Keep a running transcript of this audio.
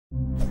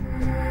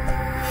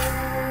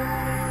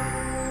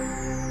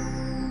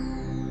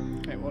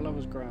that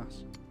was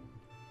grass.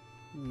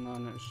 No,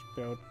 no, it's just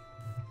build.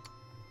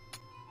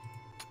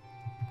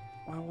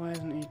 Well, why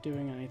isn't he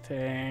doing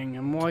anything?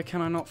 And why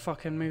can I not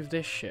fucking move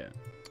this shit?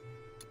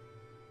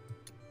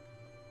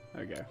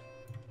 There we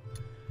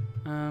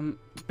go.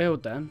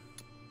 Build then.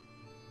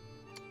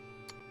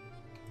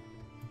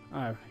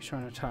 Oh, he's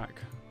trying to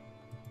attack.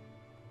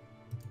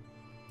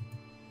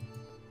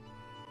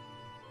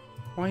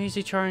 Why is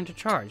he trying to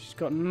charge? He's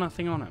got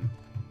nothing on him.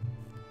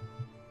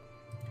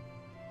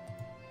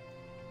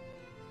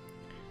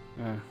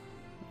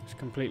 It's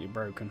completely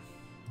broken.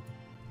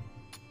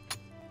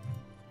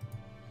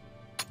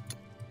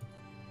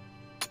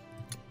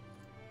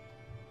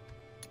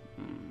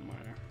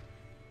 Where?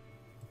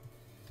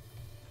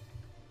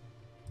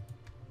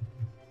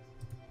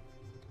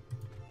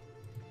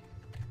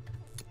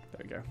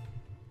 There we go.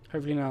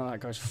 Hopefully now that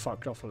guy's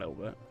fucked off a little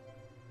bit.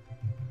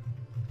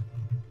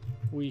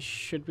 We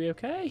should be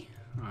okay?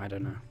 I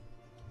don't know.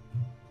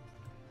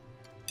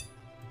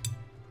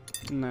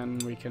 And then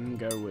we can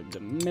go with the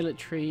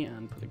military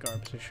and put the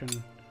guard position.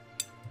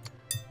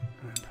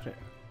 And put it...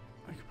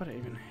 I can put it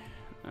even...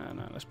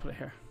 no, let's put it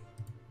here.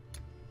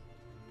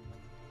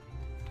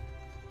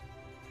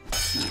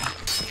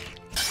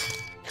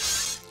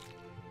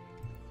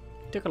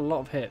 He took a lot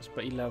of hits,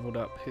 but he leveled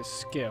up his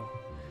skill.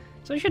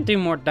 So he should do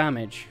more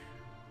damage.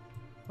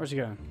 Where's he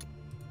going?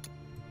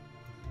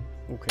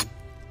 Okay.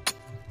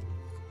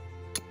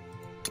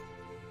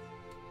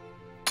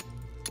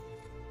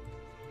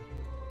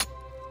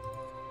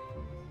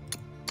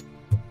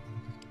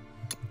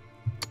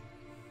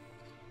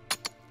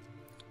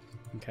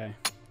 Okay.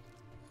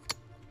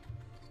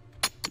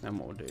 Then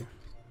what we'll do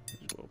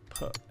is we'll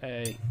put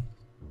a... I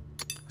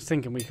was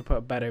thinking we could put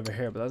a bed over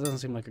here, but that doesn't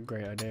seem like a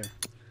great idea.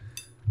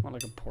 I want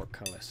like a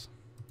portcullis.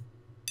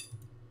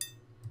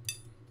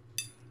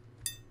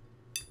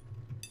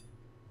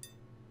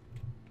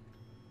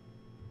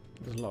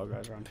 There's a lot of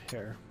guys around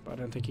here, but I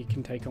don't think he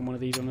can take on one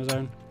of these on his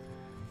own.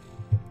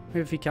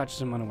 Maybe if he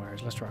catches him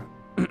unawares. Let's try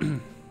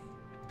it.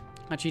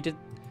 Actually, did...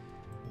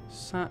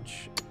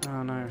 Satch...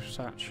 Oh no,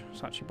 Satch.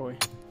 Satchy boy.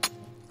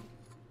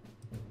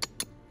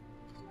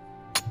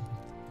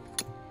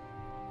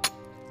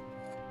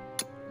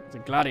 The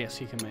Gladius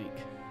he can make.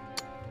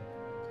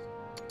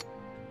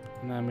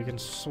 And then we can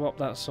swap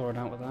that sword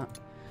out with that.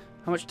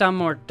 How much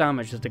more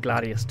damage does the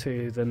Gladius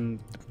do than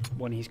the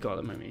one he's got at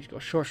the moment? He's got a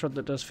short sword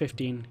that does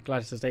 15,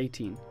 Gladius does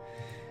 18.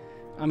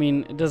 I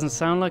mean, it doesn't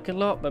sound like a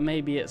lot, but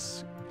maybe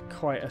it's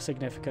quite a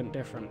significant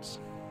difference.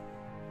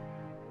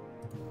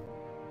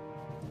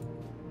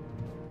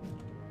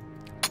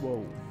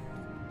 Whoa.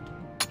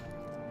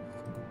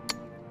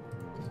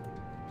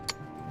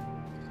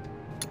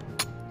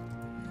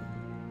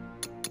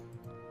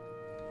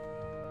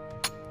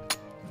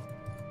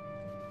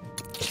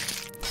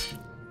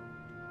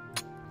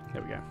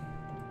 There we go.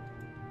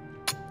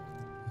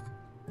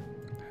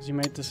 Has he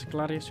made this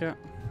Gladius yet?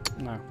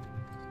 No.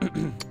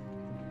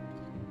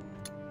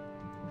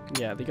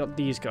 Yeah, they got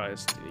these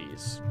guys,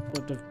 these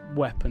with the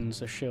weapons,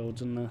 the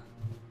shields, and the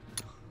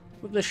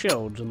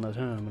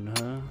helmet,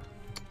 huh?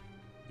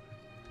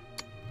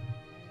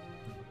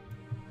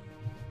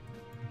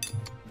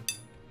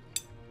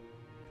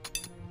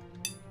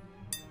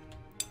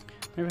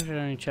 Maybe I should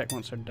only check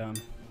once they're done.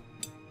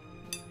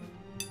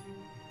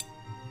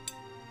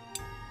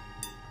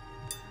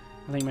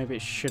 I think maybe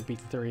it should be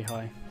 3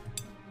 high.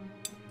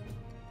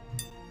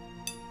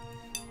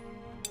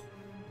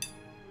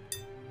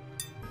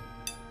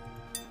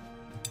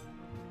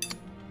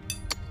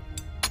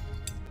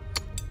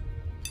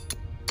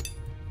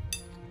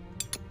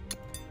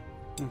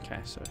 Okay,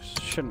 so it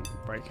shouldn't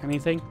break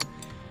anything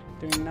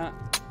doing that.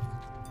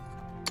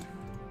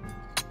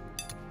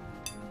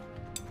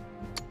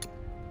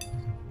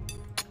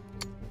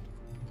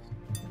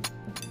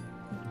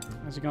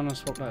 Has he gone and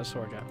swapped out his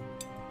sword yet?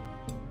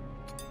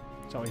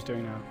 That's all he's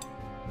doing now.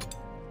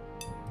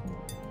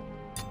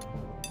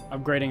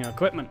 Upgrading our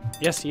equipment.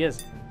 Yes, he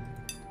is.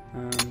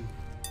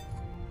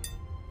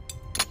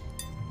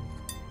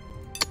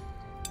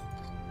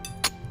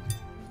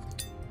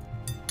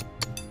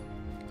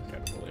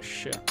 Get all this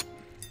shit.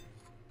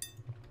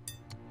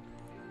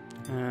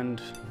 And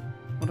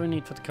what do we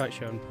need for the kite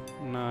show?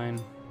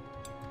 9.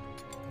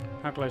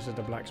 How close is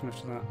the blacksmith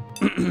to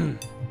that?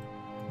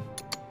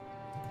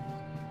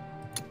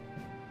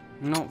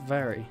 Not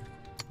very.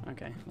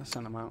 Okay, let's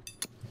send them out.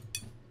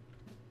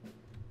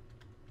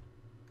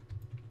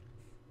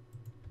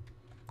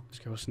 Let's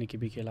go sneaky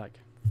beaky like.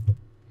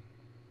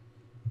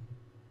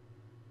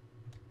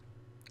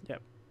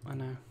 Yep, I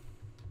know.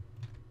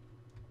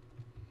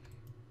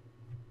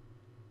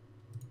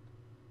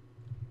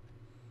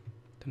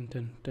 Dun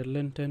dun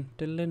dun dun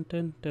dun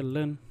dun dun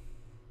dun.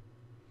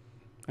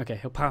 Okay,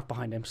 he'll path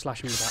behind him,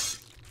 slash him in the back.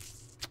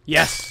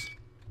 Yes!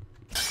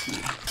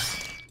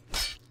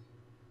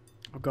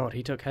 Oh god,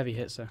 he took heavy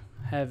hits though.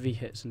 Heavy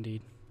hits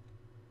indeed.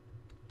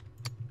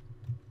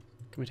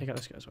 Can we take out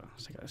this guy as well?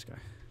 Let's take out this guy.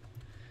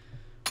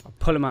 I'll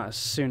pull him out as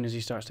soon as he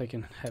starts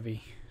taking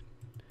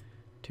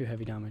too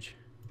heavy damage.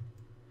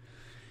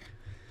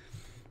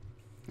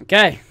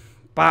 Okay,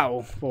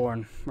 battle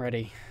born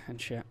ready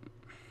and shit.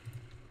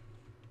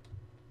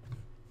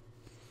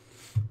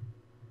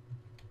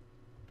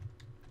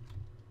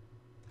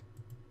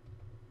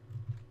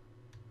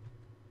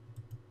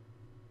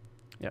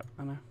 Yep,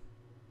 I know.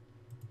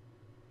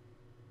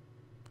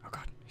 Oh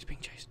god, he's being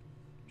chased.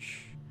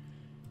 Shh.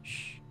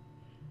 Shh.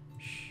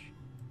 Shh.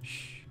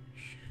 Shh.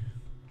 Shh.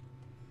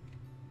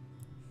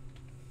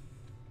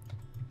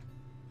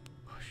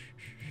 Oh, shh.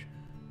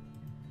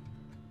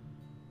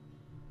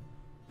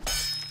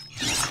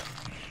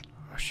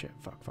 Oh shit,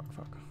 fuck. Fuck.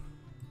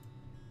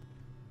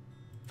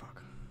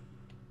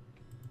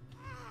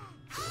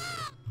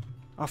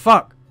 Oh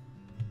fuck!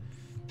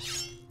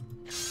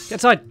 Get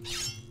inside!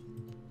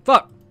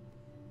 Fuck!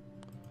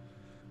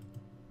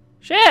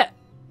 Shit!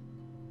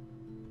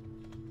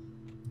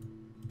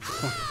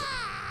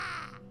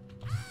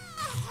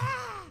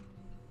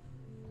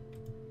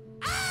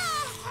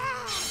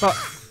 Fuck.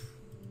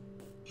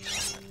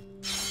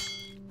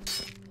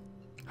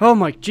 Oh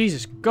my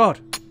Jesus God.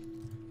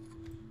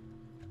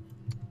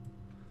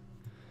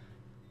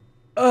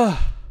 Ugh.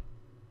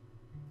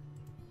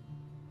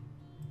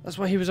 That's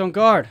why he was on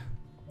guard.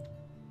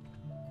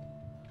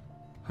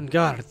 On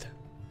guard.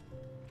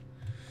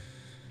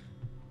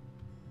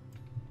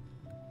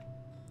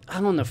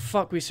 How in the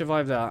fuck we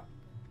survived that?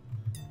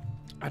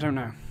 I don't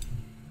know.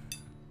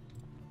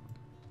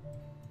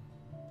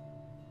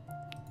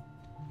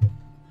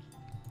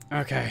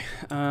 Okay,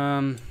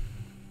 I'm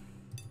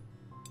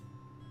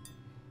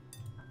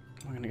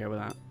gonna go with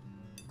that.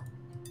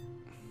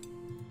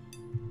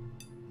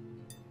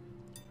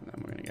 And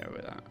then we're gonna go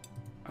with that.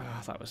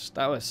 Oh,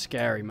 that was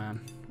scary,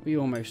 man. We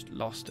almost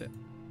lost it.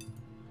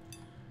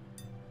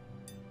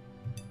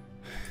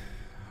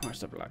 Where's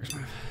the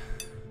blacksmith?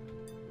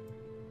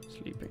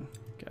 Sleeping.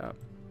 Get up.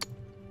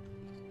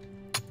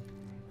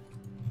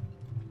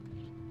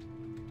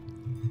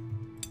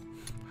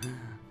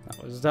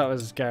 That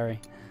was scary.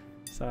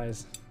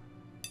 Size.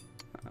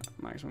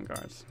 Maximum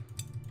guards.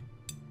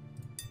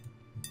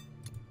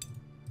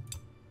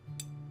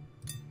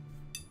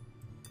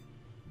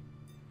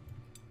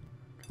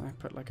 Can I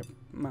put like a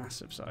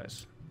massive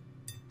size?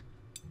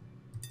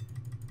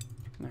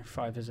 No,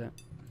 5 is it?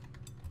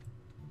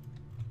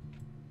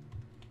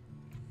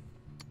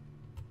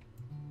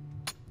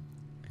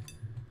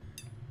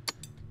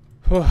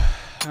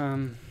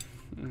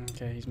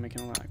 Okay, he's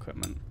making all that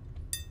equipment.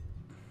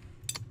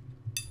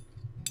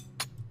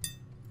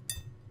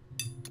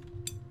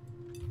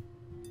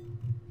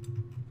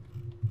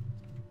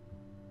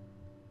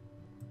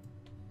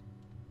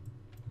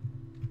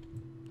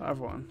 That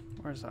one.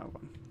 Where's that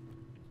one?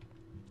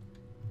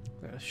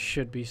 That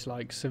should be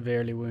like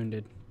severely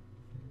wounded.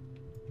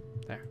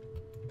 There.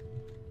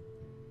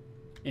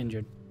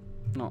 Injured.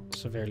 Not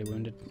severely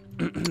wounded.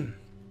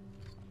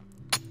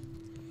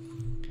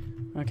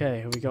 Okay,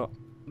 have we got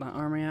that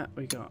army yet?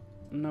 We got...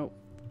 Nope.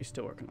 He's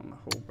still working on the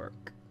whole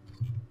Burke.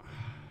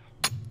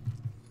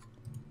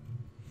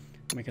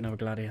 Make another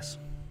Gladius.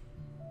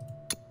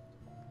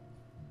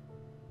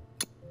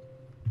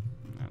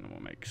 And then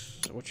we'll make...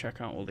 So we'll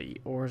check out all the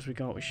ores we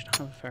got. We should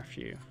have a fair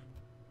few.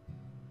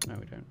 No,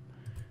 we don't.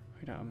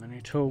 We don't have many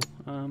at all.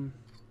 Oh,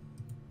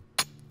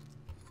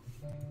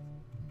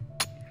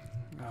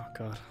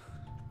 God.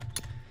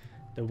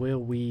 The wheel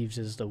weaves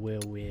as the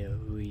wheel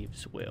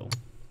weaves will.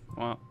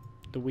 What?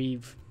 The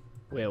weave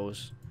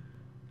wheels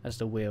as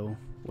the wheel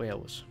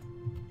wheels.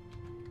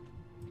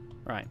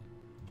 Right.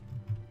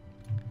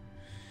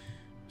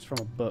 It's from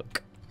a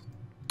book.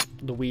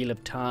 The Wheel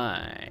of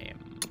Time.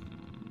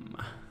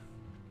 What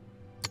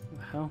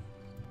the hell?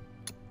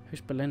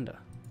 Who's Belinda?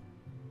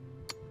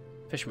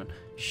 Fisherman.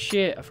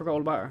 Shit, I forgot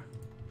all about her.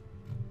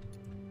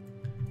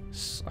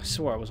 I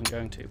swore I wasn't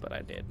going to, but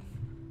I did.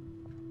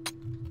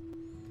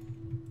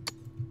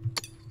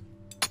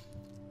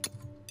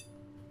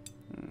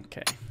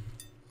 Okay.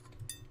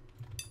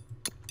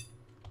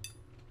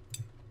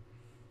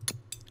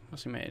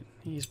 What's he made?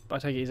 I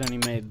take it he's only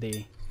made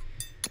the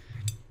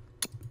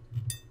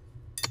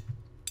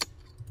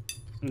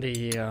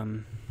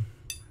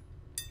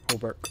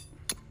Holberg.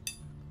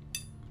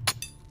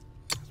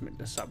 Let's make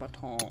the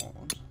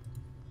sabatons.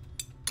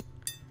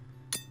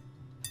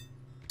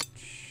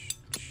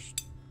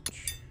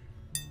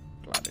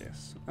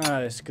 Gladius. Ah,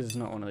 it's because it's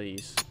not one of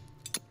these.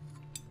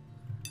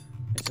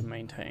 It's a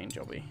maintain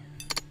jobby.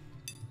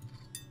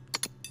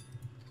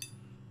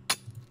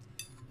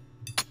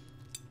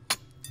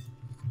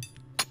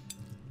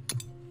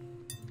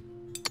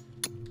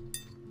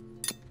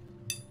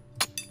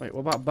 Wait,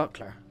 what about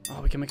buckler?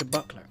 Oh, we can make a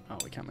buckler. Oh,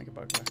 we can't make a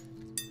buckler.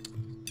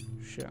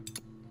 Shit.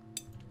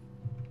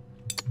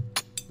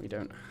 We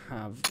don't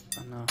have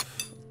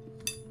enough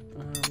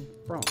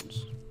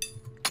bronze.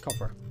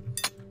 Copper.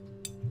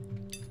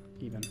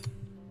 Even.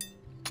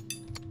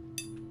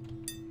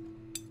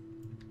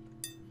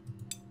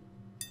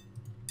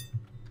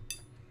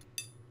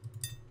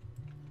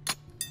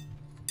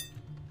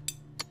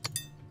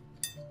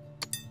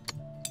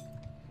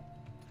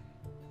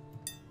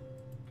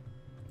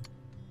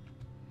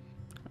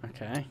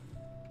 Okay.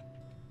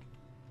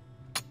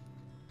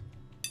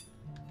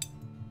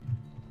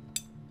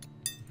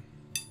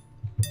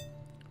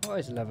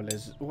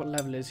 What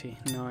level is he?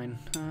 9.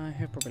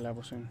 He'll probably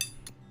level soon.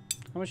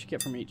 How much you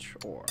get from each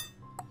ore?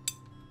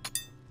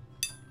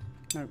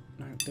 No,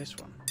 this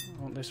one.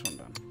 I want this one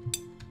done.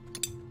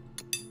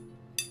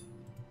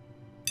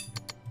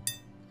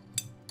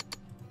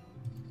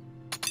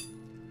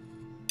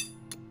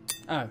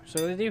 Oh,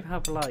 so they do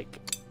have like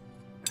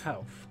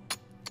health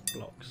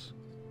blocks.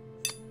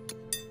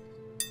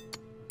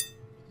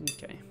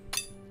 Okay.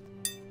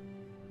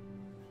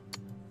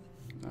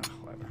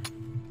 Whatever.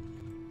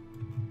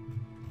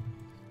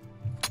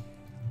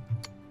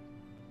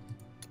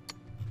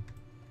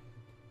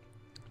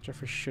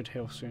 Jeffrey should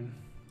heal soon.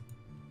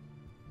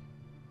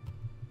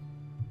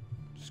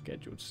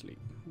 Scheduled sleep.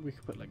 We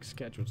could put like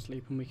scheduled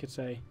sleep and we could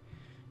say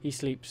he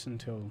sleeps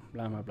until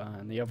blah blah blah,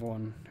 and the other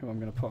one who I'm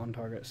going to put on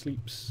target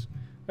sleeps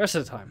the rest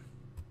of the time.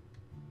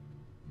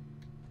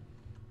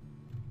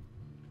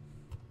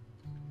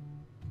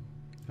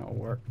 That'll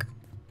work.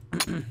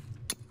 I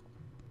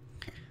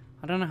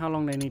don't know how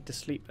long they need to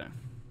sleep though.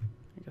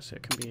 I guess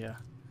it can be a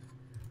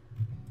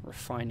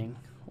refining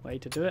way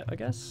to do it, I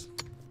guess.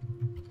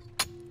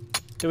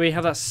 Do we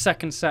have that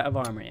second set of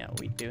armor? Yeah,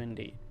 we do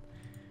indeed.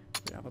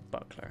 We have a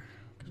buckler,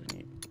 because we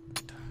need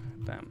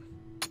them.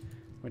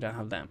 We don't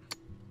have them,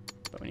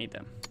 but we need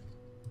them.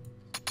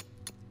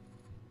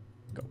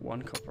 Got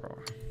 1 copper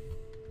ore.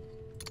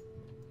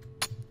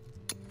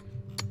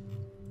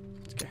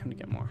 Let's get him to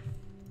get more.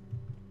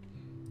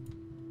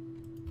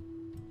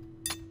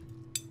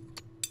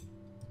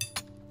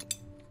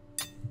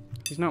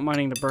 He's not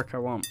mining the brick I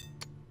want.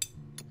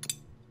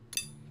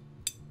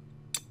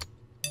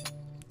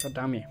 God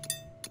damn you.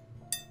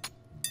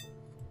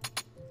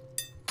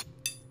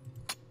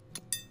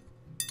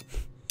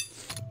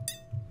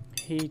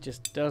 He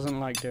just doesn't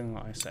like doing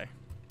what I say.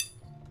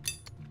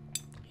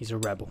 He's a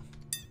rebel.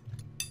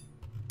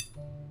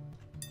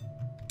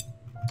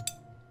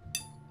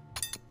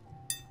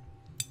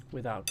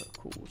 Without a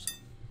cause.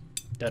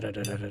 Da da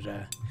da da da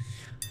da.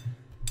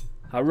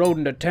 I rode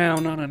into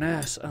town on an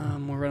ass.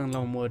 We're running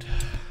low on wood.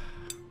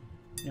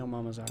 Your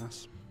mama's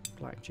ass.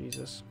 Black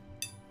Jesus.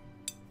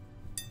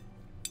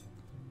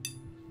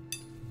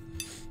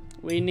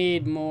 We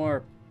need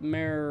more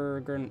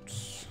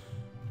migrants.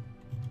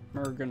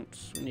 We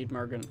need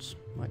migrants.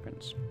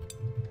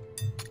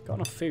 Got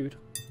enough food.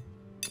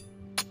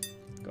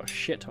 Got a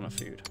shit ton of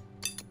food.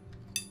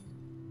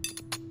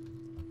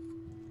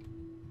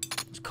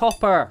 It's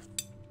copper!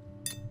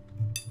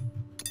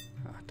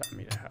 Ah, damn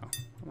me to hell.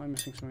 Am I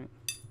missing something?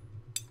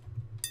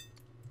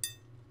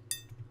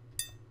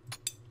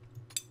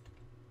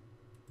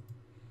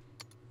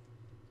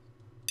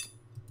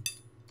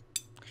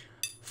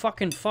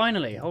 Fucking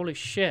finally! Holy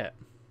shit.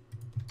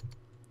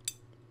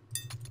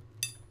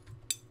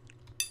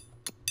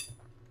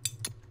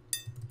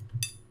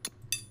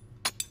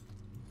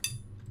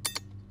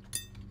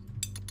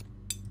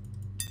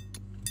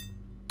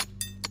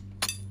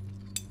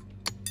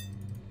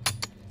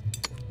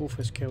 Wolf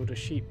has killed a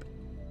sheep.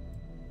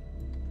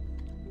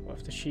 What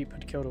if the sheep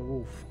had killed a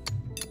wolf?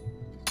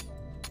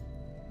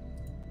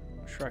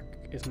 Shrek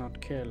is not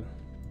kill.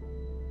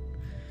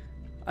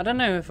 I don't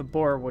know if a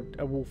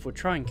wolf would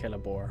try and kill a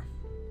boar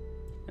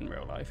in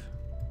real life,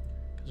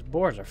 because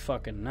boars are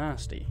fucking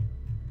nasty.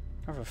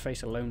 I'd rather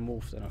face a lone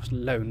wolf than a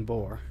lone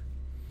boar.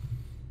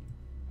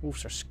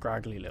 Wolves are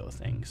scraggly little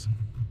things.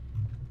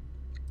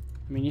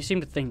 I mean, you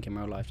seem to think in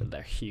real life that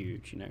they're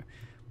huge, you know.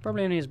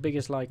 Probably only as big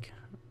as like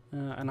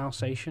an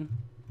Alsatian,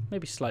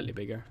 maybe slightly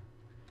bigger,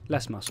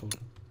 less muscled.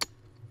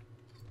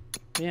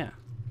 But yeah,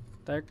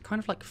 they're kind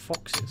of like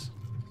foxes,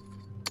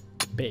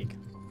 big,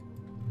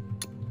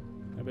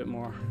 a bit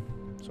more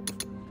sort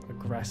of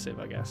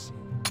aggressive, I guess.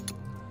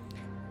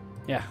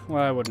 Yeah,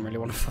 well, I wouldn't really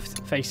want to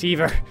face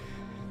either,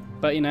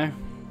 but you know,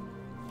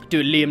 do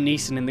a Liam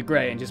Neeson in The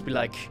Grey and just be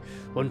like,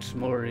 once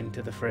more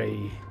into the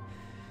fray,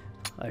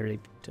 I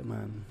raped a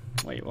man.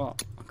 Wait,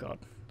 what? Oh god,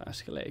 that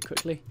escalated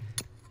quickly.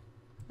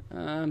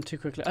 Too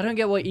quickly. I don't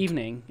get why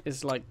evening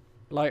is like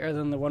lighter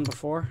than the one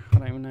before. I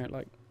don't even know.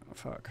 Like, oh,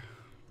 fuck.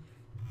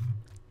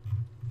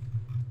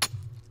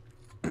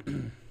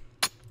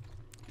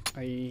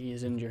 He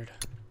is injured.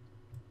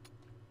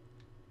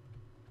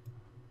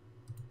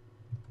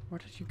 Where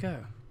did you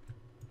go?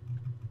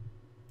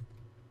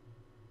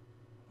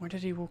 Why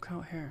did he walk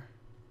out here?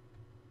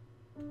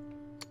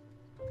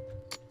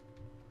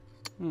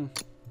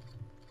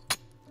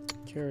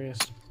 Curious.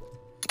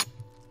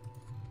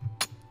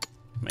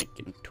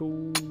 Making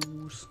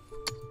tools.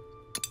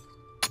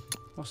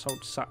 What's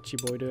old Sachi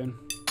boy doing?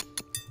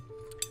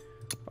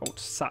 Old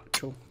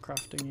Satchel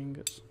crafting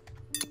ingots.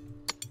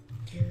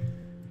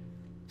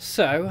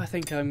 So, I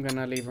think I'm going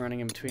to leave running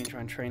in between, try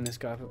and train this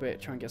guy up a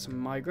bit, try and get some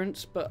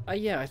migrants. But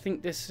yeah, I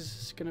think this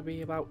is going to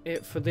be about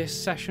it for this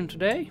session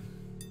today.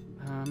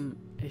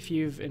 If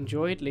you've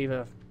enjoyed, leave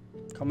a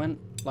comment,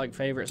 like,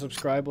 favourite,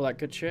 subscribe, all that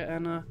good shit.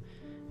 And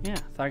yeah,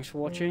 thanks for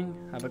watching.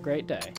 Have a great day.